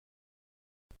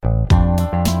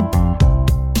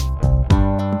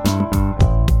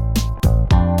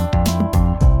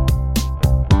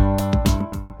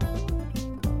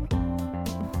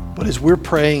as we're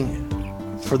praying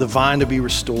for the vine to be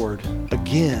restored,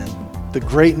 again, the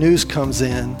great news comes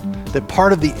in that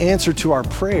part of the answer to our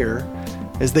prayer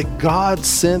is that God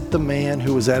sent the man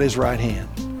who was at his right hand,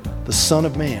 the Son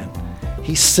of Man.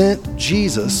 He sent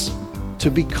Jesus to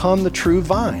become the true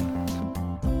vine.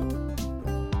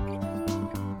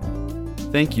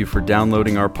 Thank you for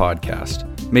downloading our podcast.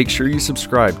 Make sure you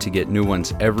subscribe to get new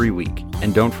ones every week.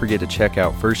 And don't forget to check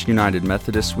out First United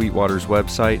Methodist Sweetwater's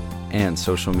website and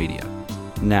social media.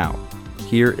 Now,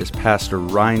 here is Pastor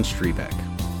Ryan Strebeck.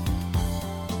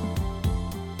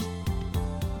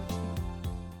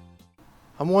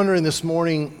 I'm wondering this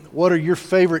morning, what are your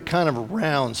favorite kind of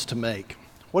rounds to make?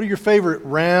 What are your favorite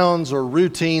rounds or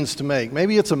routines to make?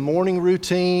 Maybe it's a morning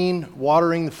routine,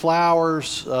 watering the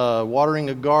flowers, watering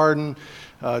a garden,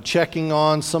 checking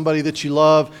on somebody that you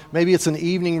love. Maybe it's an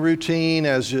evening routine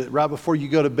right before you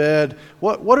go to bed.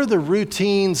 What are the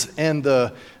routines and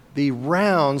the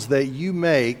rounds that you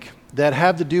make that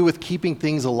have to do with keeping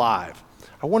things alive?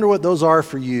 I wonder what those are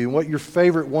for you and what your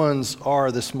favorite ones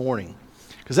are this morning.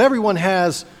 Because everyone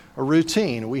has a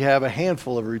routine. We have a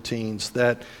handful of routines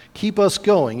that keep us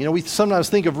going. You know, we sometimes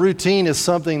think of routine as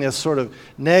something that's sort of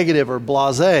negative or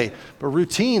blasé, but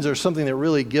routines are something that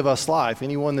really give us life.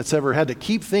 Anyone that's ever had to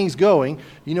keep things going,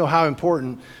 you know how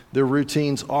important their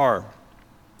routines are.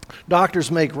 Doctors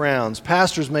make rounds,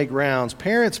 pastors make rounds,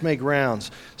 parents make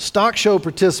rounds, stock show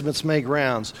participants make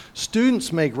rounds,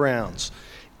 students make rounds.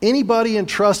 Anybody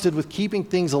entrusted with keeping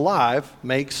things alive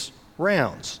makes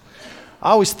rounds. I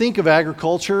always think of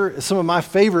agriculture as some of my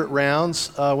favorite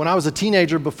rounds. When I was a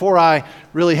teenager, before I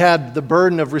really had the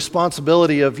burden of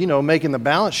responsibility of, making the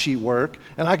balance sheet work,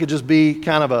 and I could just be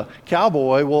kind of a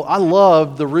cowboy, well, I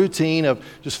loved the routine of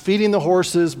just feeding the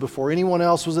horses before anyone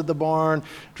else was at the barn,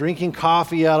 drinking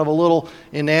coffee out of a little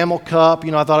enamel cup.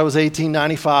 I thought it was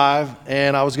 $18.95,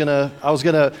 and I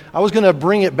was gonna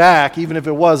bring it back even if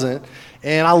it wasn't.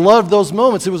 And I loved those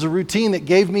moments. It was a routine that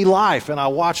gave me life. And I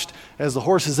watched as the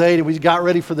horses ate and we got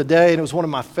ready for the day. And it was one of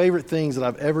my favorite things that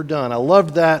I've ever done. I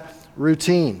loved that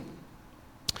routine.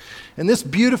 And this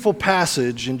beautiful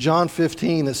passage in John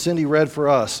 15 that Cindy read for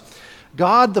us,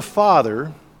 God the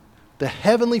Father, the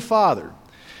Heavenly Father,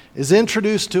 is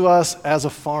introduced to us as a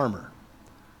farmer.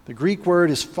 The Greek word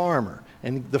is farmer.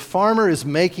 And the farmer is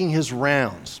making his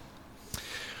rounds.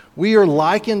 We are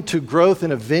likened to growth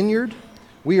in a vineyard.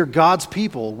 We are God's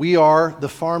people. We are the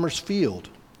farmer's field.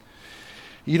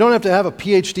 You don't have to have a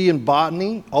PhD in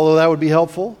botany, although that would be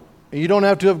helpful. And you don't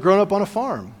have to have grown up on a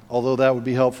farm, although that would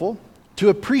be helpful, to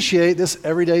appreciate this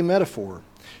everyday metaphor.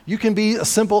 You can be a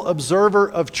simple observer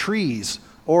of trees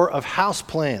or of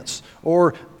houseplants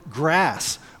or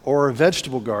grass or a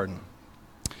vegetable garden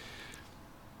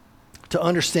to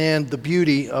understand the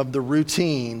beauty of the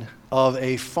routine of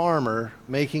a farmer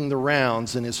making the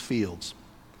rounds in his fields.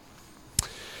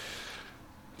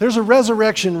 There's a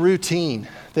resurrection routine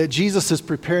that Jesus is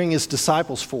preparing his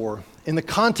disciples for. In the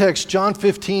context, John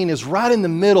 15 is right in the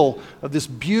middle of this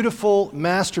beautiful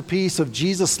masterpiece of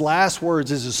Jesus' last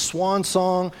words. It's his swan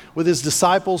song with his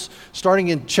disciples, starting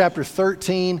in chapter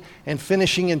 13 and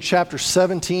finishing in chapter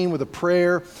 17 with a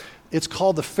prayer. It's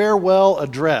called the farewell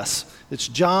address. It's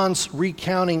John's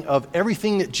recounting of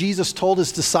everything that Jesus told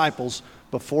his disciples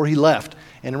before he left.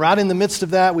 And right in the midst of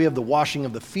that, we have the washing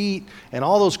of the feet and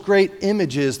all those great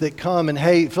images that come. And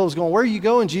hey, Philip's going, where are you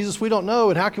going, Jesus? We don't know.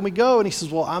 And how can we go? And he says,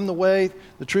 well, I'm the way,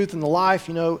 the truth, and the life.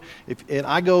 And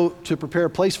I go to prepare a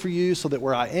place for you so that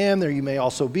where I am, there you may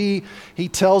also be. He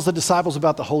tells the disciples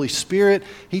about the Holy Spirit.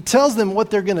 He tells them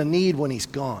what they're going to need when he's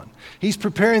gone. He's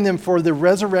preparing them for the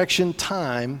resurrection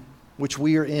time, which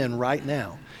we are in right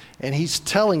now. And he's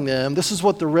telling them this is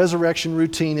what the resurrection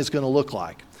routine is going to look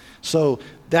like. So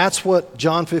that's what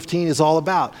John 15 is all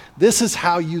about. This is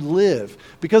how you live.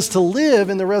 Because to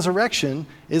live in the resurrection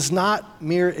is not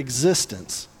mere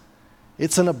existence.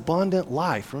 It's an abundant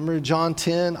life. Remember John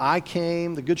 10, I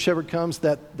came, the good shepherd comes,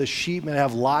 that the sheep may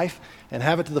have life and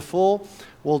have it to the full.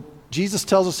 Well, Jesus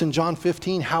tells us in John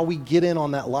 15 how we get in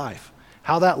on that life,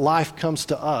 how that life comes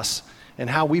to us, and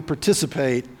how we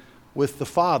participate with the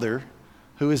Father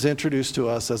who is introduced to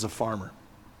us as a farmer.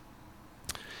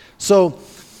 So,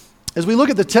 as we look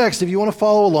at the text, if you want to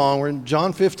follow along, we're in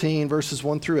John 15, verses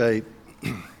 1 through 8.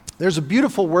 There's a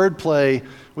beautiful wordplay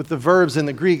with the verbs in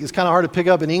the Greek. It's kind of hard to pick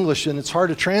up in English, and it's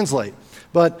hard to translate.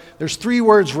 But there's three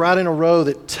words right in a row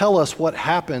that tell us what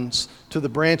happens to the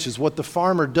branches, what the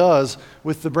farmer does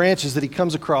with the branches that he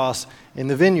comes across in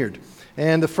the vineyard.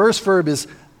 And the first verb is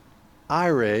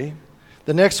ire.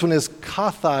 The next one is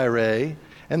kathaire.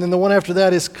 And then the one after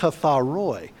that is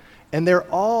katharoi. And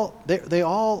they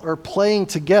all are playing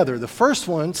together. The first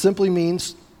one simply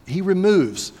means he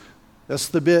removes. That's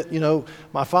the bit,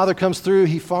 my father comes through,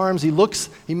 he farms, he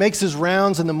makes his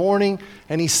rounds in the morning,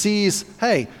 and he sees,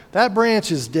 hey, that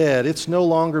branch is dead. It's no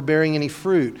longer bearing any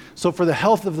fruit. So for the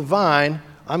health of the vine,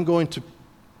 I'm going to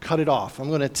cut it off. I'm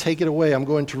going to take it away. I'm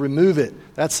going to remove it.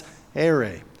 That's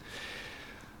ere.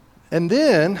 And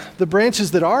then the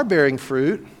branches that are bearing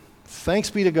fruit, thanks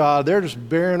be to God, they're just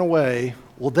bearing away.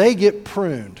 Well, they get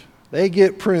pruned. They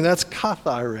get pruned. That's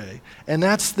kathaire. And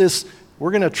that's this,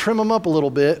 we're going to trim them up a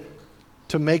little bit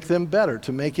to make them better,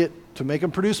 to make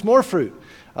them produce more fruit.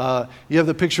 You have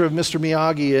the picture of Mr.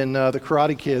 Miyagi in The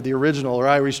Karate Kid, the original,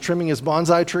 right, where he's trimming his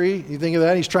bonsai tree. You think of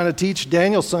that? He's trying to teach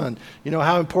Daniel's son,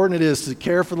 how important it is to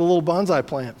care for the little bonsai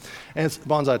plant, and it's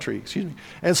bonsai tree, excuse me.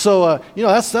 And so,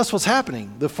 that's what's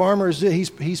happening. The farmer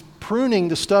he's pruning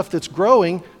the stuff that's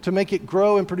growing to make it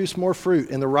grow and produce more fruit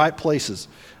in the right places.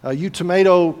 You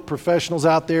tomato professionals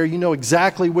out there, you know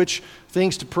exactly which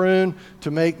things to prune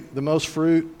to make the most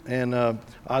fruit, and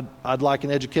I'd like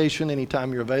an education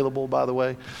anytime you're available, by the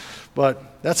way.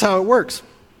 But that's how it works.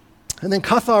 And then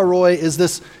katharoi is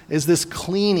this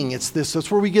cleaning.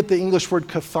 That's where we get the English word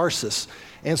catharsis.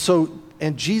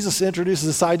 And Jesus introduces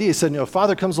this idea. He said,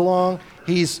 Father comes along,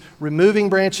 he's removing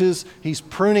branches, he's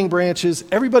pruning branches,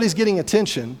 everybody's getting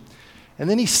attention. And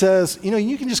then he says,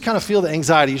 you can just kind of feel the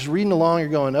anxiety. He's reading along, you're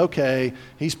going, okay,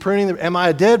 he's pruning. Am I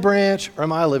a dead branch or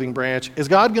am I a living branch? Is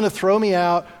God going to throw me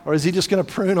out, or is he just going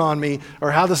to prune on me, or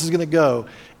how this is going to go?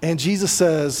 And Jesus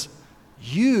says,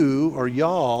 you or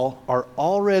y'all are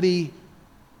already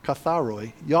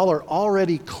katharoi. Y'all are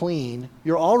already clean.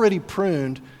 You're already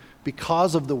pruned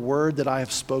because of the word that I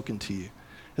have spoken to you.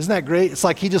 Isn't that great? It's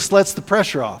like he just lets the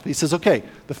pressure off. He says, okay,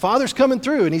 the Father's coming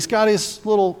through and he's got his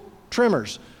little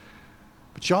trimmers.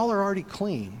 But y'all are already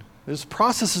clean. This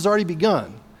process has already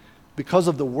begun because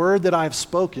of the word that I have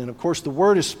spoken. Of course, the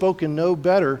word is spoken no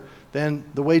better than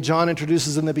the way John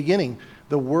introduces in the beginning.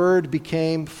 The word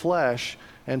became flesh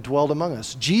and dwelled among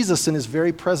us. Jesus in his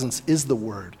very presence is the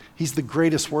word. He's the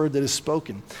greatest word that is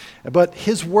spoken. But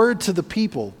his word to the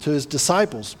people, to his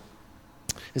disciples,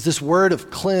 is this word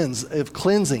of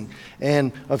cleansing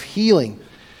and of healing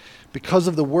because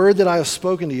of the word that I have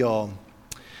spoken to y'all.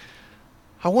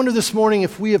 I wonder this morning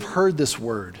if we have heard this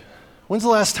word. When's the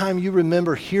last time you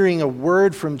remember hearing a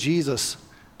word from Jesus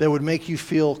that would make you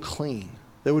feel clean,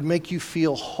 that would make you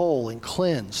feel whole and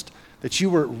cleansed, that you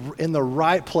were in the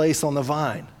right place on the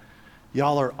vine?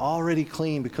 Y'all are already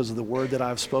clean because of the word that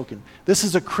I've spoken. This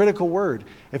is a critical word.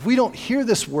 If we don't hear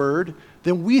this word,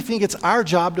 then we think it's our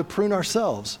job to prune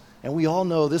ourselves. And we all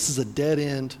know this is a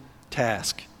dead-end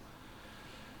task.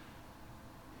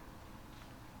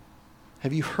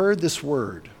 Have you heard this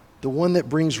word, the one that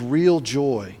brings real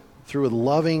joy through a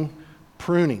loving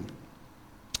pruning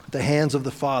at the hands of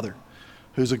the Father,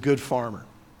 who's a good farmer?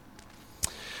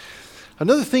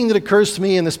 Another thing that occurs to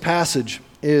me in this passage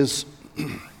is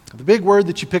the big word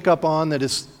that you pick up on that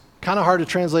is kind of hard to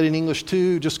translate in English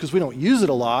too, just because we don't use it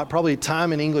a lot. Probably a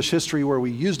time in English history where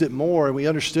we used it more and we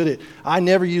understood it. I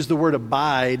never used the word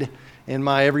abide in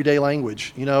my everyday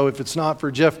language. If it's not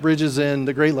for Jeff Bridges and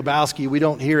the Great Lebowski, we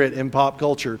don't hear it in pop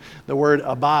culture, the word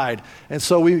abide. And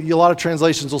so a lot of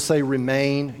translations will say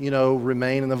remain,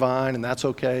 remain in the vine, and that's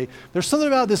okay. There's something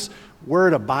about this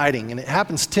word abiding, and it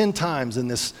happens 10 times in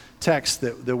this text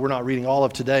that we're not reading all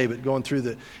of today, but going through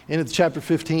the end of chapter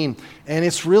 15. And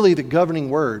it's really the governing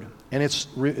word, and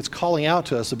it's calling out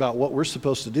to us about what we're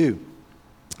supposed to do.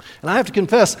 And I have to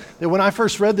confess that when I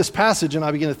first read this passage and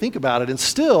I began to think about it, and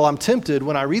still I'm tempted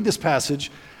when I read this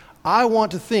passage, I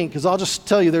want to think, because I'll just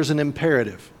tell you there's an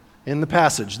imperative in the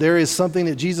passage. There is something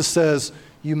that Jesus says,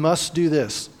 you must do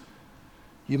this.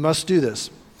 You must do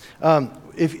this.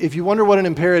 If you wonder what an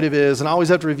imperative is, and I always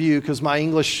have to review because my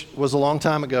English was a long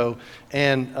time ago,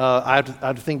 and I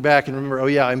have to think back and remember,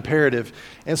 imperative.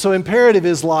 And so imperative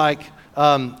is like,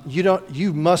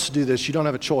 you must do this. You don't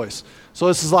have a choice. So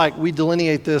this is like we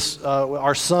delineate this.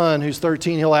 Our son, who's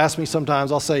 13, he'll ask me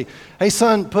sometimes. I'll say, "Hey,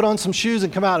 son, put on some shoes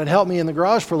and come out and help me in the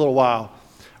garage for a little while."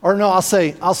 Or no, I'll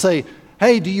say,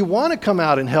 "Hey, do you want to come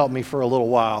out and help me for a little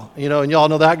while?" And y'all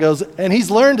know that goes. And he's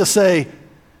learned to say,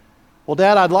 "Well,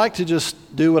 Dad, I'd like to just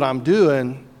do what I'm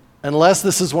doing, unless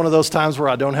this is one of those times where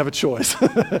I don't have a choice."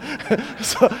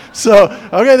 so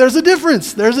okay, there's a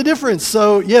difference. There's a difference.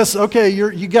 So yes, okay,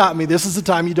 you got me. This is the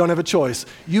time you don't have a choice.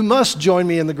 You must join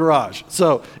me in the garage.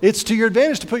 So it's to your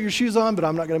advantage to put your shoes on, but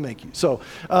I'm not going to make you. So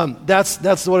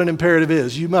that's what an imperative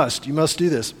is. You must do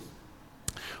this.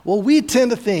 Well, we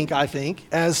tend to think, I think,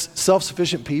 as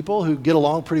self-sufficient people who get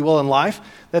along pretty well in life,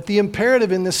 that the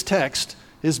imperative in this text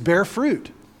is bear fruit.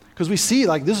 Because we see,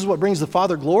 like, this is what brings the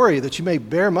Father glory, that you may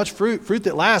bear much fruit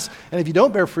that lasts. And if you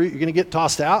don't bear fruit, you're going to get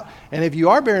tossed out. And if you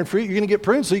are bearing fruit, you're going to get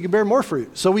pruned so you can bear more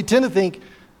fruit. So we tend to think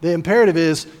the imperative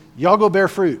is, y'all go bear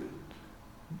fruit.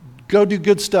 Go do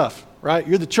good stuff, right?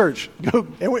 You're the church. Go,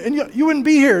 and you wouldn't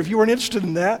be here if you weren't interested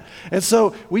in that. And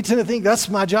so we tend to think, that's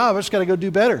my job. I just got to go do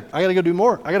better. I got to go do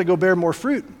more. I got to go bear more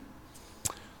fruit.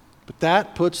 But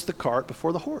that puts the cart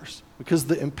before the horse. Because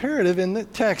the imperative in the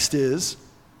text is,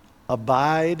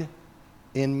 abide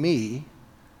in me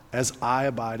as I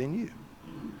abide in you.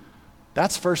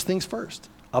 That's first things first.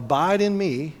 Abide in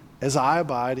me as I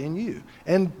abide in you.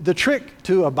 And the trick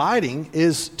to abiding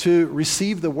is to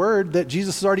receive the word that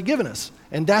Jesus has already given us.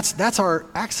 And that's our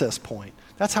access point.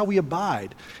 That's how we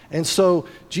abide. And so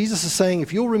Jesus is saying,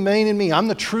 if you'll remain in me, I'm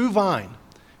the true vine.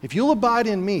 If you'll abide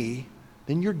in me,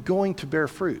 then you're going to bear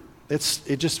fruit.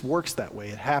 It just works that way.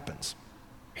 It happens.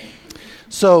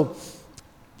 So,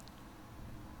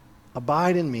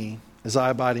 abide in me as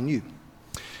I abide in you.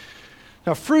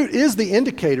 Now, fruit is the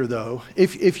indicator, though.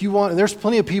 If you want, and there's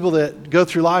plenty of people that go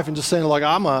through life and just saying, like,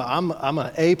 I'm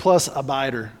a A+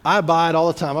 abider. I abide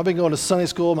all the time. I've been going to Sunday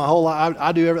school my whole life.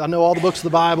 I know all the books of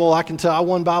the Bible. I can tell. I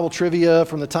won Bible trivia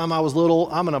from the time I was little.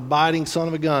 I'm an abiding son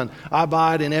of a gun. I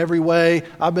abide in every way.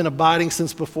 I've been abiding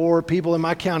since before people in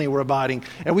my county were abiding.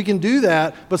 And we can do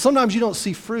that, but sometimes you don't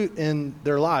see fruit in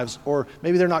their lives, or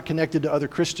maybe they're not connected to other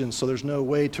Christians, so there's no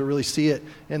way to really see it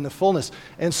in the fullness.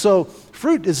 And so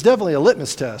fruit is definitely a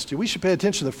litmus test. We should pay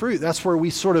attention to the fruit. That's where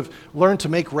we sort of learn to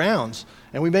make rounds.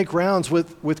 And we make rounds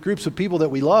with groups of people that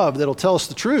we love that'll tell us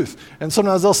the truth. And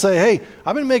sometimes they'll say, hey,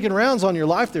 I've been making rounds on your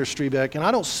life there, Strebeck, and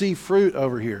I don't see fruit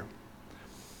over here.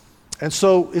 And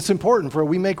so it's important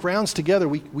we make rounds together.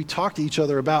 We talk to each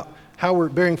other about how we're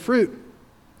bearing fruit.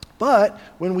 But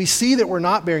when we see that we're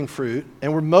not bearing fruit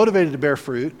and we're motivated to bear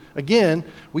fruit, again,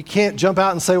 we can't jump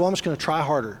out and say, well, I'm just going to try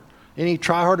harder. Any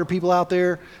try-harder people out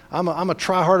there? I'm a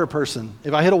try-harder person.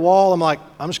 If I hit a wall, I'm like,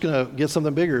 I'm just going to get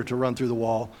something bigger to run through the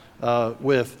wall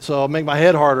with. So I'll make my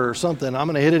head harder or something. I'm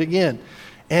going to hit it again.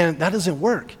 And that doesn't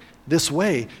work this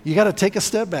way. You got to take a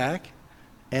step back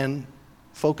and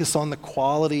focus on the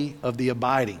quality of the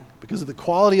abiding. Because if the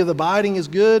quality of the abiding is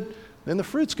good, then the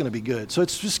fruit's going to be good. So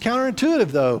it's just counterintuitive,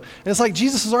 though. And it's like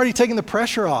Jesus has already taken the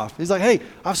pressure off. He's like, hey,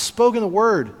 I've spoken the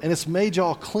word, and it's made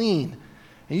y'all clean.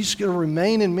 And you're just going to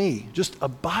remain in me. Just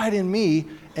abide in me.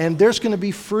 And there's going to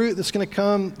be fruit that's going to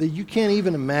come that you can't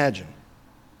even imagine.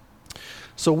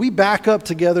 So we back up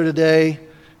together today,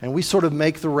 and we sort of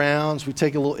make the rounds. We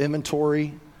take a little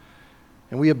inventory,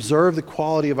 and we observe the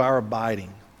quality of our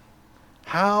abiding.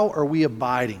 How are we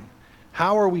abiding?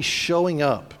 How are we showing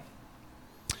up?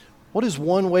 What is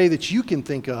one way that you can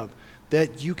think of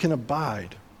that you can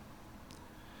abide?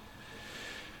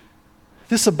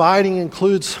 This abiding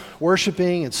includes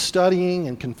worshiping and studying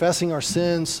and confessing our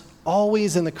sins,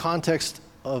 always in the context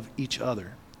of each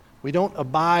other. We don't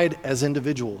abide as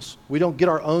individuals. We don't get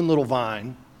our own little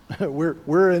vine.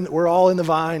 We're all in the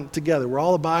vine together. We're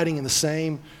all abiding in the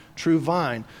same true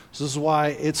vine. So this is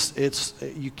why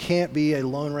you can't be a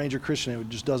Lone Ranger Christian. It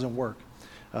just doesn't work.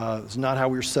 It's not how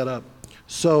we're set up.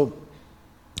 So,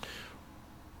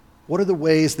 what are the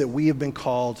ways that we have been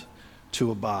called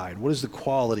to abide? What is the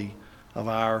quality of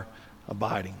our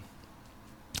abiding?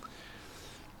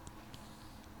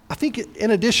 I think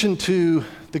in addition to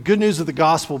the good news of the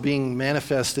gospel being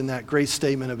manifest in that great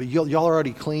statement of y'all are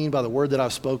already clean by the word that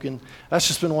I've spoken, that's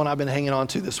just been one I've been hanging on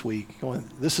to this week. Going,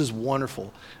 this is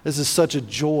wonderful. This is such a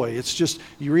joy. It's just,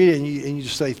 you read it and you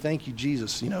just say, thank you,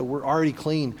 Jesus. You know, we're already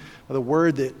clean by the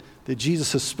word that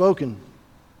Jesus has spoken.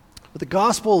 But the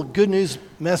gospel good news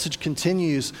message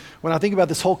continues when I think about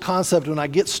this whole concept, when I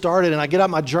get started and I get out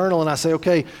my journal and I say,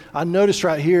 okay, I noticed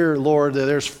right here, Lord, that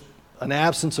there's an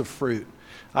absence of fruit.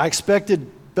 I expected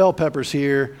bell peppers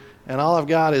here, and all I've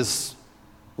got is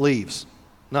leaves,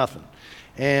 nothing.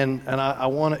 And I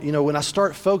want to, when I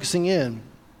start focusing in,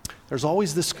 there's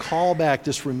always this callback,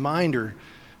 this reminder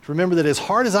to remember that as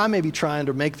hard as I may be trying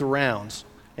to make the rounds,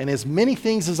 and as many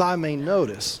things as I may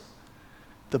notice,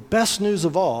 the best news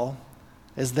of all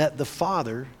is that the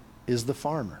Father is the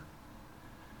farmer.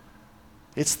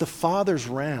 It's the Father's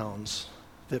rounds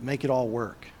that make it all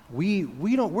work. We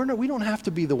don't have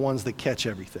to be the ones that catch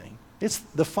everything. It's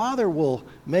the Father will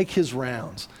make his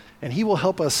rounds, and he will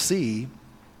help us see,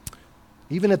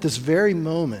 even at this very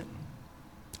moment.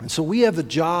 And so we have the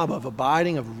job of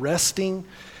abiding, of resting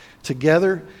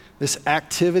together, this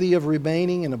activity of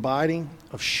remaining and abiding,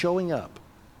 of showing up.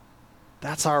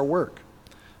 That's our work.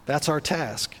 That's our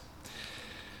task.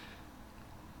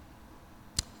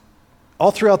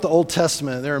 All throughout the Old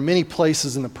Testament, there are many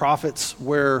places in the prophets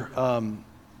where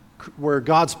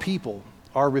God's people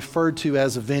are referred to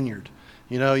as a vineyard.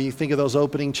 You know, you think of those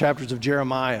opening chapters of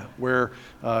Jeremiah where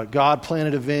God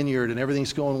planted a vineyard and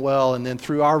everything's going well, and then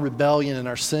through our rebellion and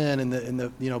our sin and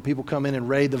the people come in and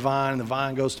raid the vine, and the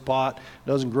vine goes to pot,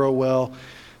 doesn't grow well.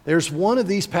 There's one of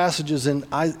these passages in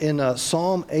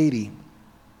Psalm 80.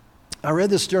 I read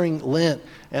this during Lent,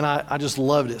 and I just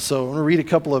loved it. So I'm going to read a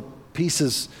couple of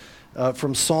pieces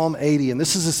from Psalm 80, and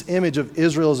this is this image of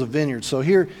Israel as a vineyard. So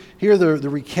here the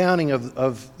recounting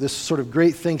of this sort of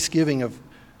great thanksgiving of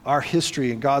our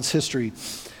history and God's history.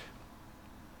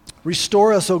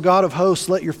 Restore us, O God of hosts,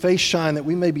 let your face shine that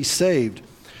we may be saved.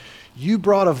 You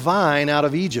brought a vine out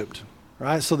of Egypt,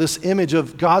 right? So this image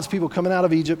of God's people coming out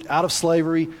of Egypt, out of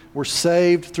slavery, we're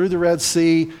saved through the Red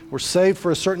Sea, we're saved for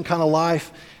a certain kind of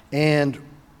life, and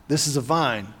this is a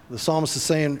vine. The psalmist is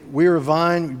saying, we're a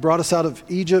vine, you brought us out of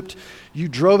Egypt, you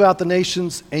drove out the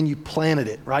nations, and you planted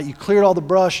it, right? You cleared all the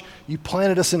brush, you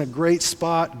planted us in a great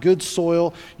spot, good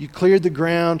soil, you cleared the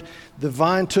ground. The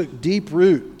vine took deep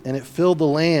root, and it filled the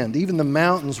land. Even the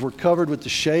mountains were covered with the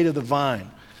shade of the vine.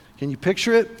 Can you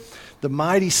picture it? The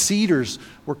mighty cedars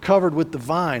were covered with the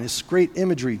vine. It's great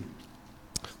imagery.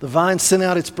 The vine sent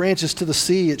out its branches to the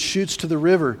sea, its shoots to the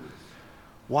river.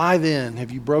 Why then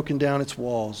have you broken down its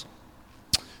walls,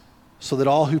 so that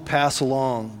all who pass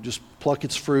along just pluck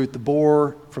its fruit? The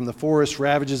boar from the forest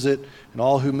ravages it, and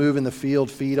all who move in the field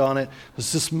feed on it.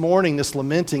 It's this mourning, this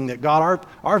lamenting that God,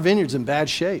 our vineyard's in bad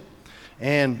shape.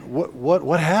 And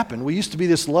what happened? We used to be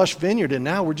this lush vineyard, and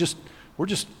now we're just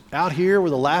out here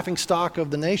with a laughing stock of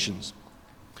the nations.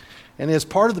 And as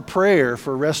part of the prayer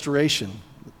for restoration,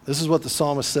 this is what the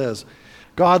psalmist says: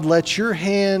 God, let your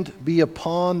hand be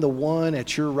upon the one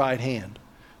at your right hand.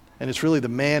 And it's really the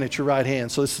man at your right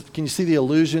hand. So can you see the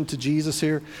allusion to Jesus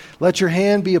here? Let your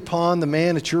hand be upon the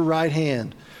man at your right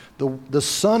hand, the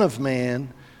Son of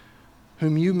Man,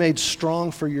 whom you made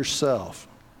strong for yourself.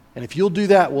 And if you'll do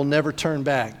that, we'll never turn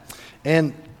back.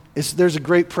 And there's a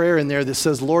great prayer in there that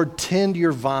says, Lord, tend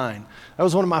your vine. That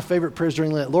was one of my favorite prayers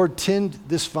during Lent. Lord, tend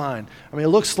this vine. I mean, it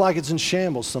looks like it's in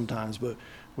shambles sometimes, but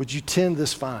would you tend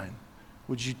this vine?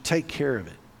 Would you take care of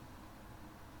it?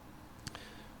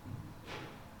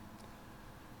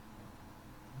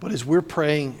 But as we're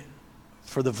praying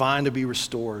for the vine to be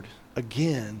restored,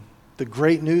 again, the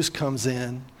great news comes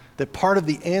in that part of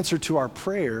the answer to our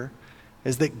prayer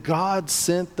is that God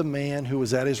sent the man who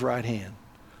was at his right hand,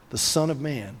 the Son of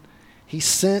Man. He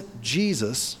sent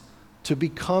Jesus to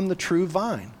become the true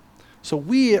vine. So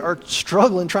we are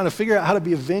struggling, trying to figure out how to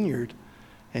be a vineyard,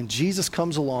 and Jesus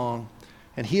comes along,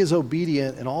 and he is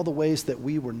obedient in all the ways that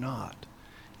we were not.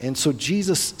 And so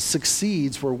Jesus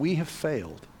succeeds where we have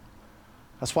failed.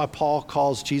 That's why Paul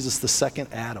calls Jesus the second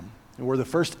Adam. And where the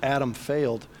first Adam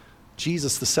failed,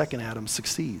 Jesus, the second Adam,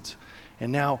 succeeds.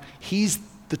 And now he's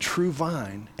the true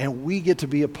vine, and we get to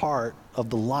be a part of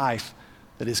the life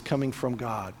that is coming from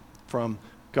God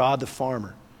the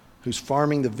farmer, who's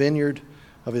farming the vineyard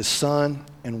of his Son,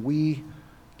 and we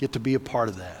get to be a part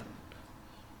of that.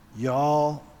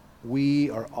 Y'all, we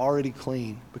are already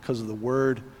clean because of the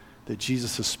word that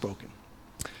Jesus has spoken.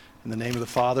 In the name of the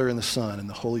Father, and the Son, and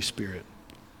the Holy Spirit.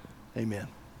 Amen.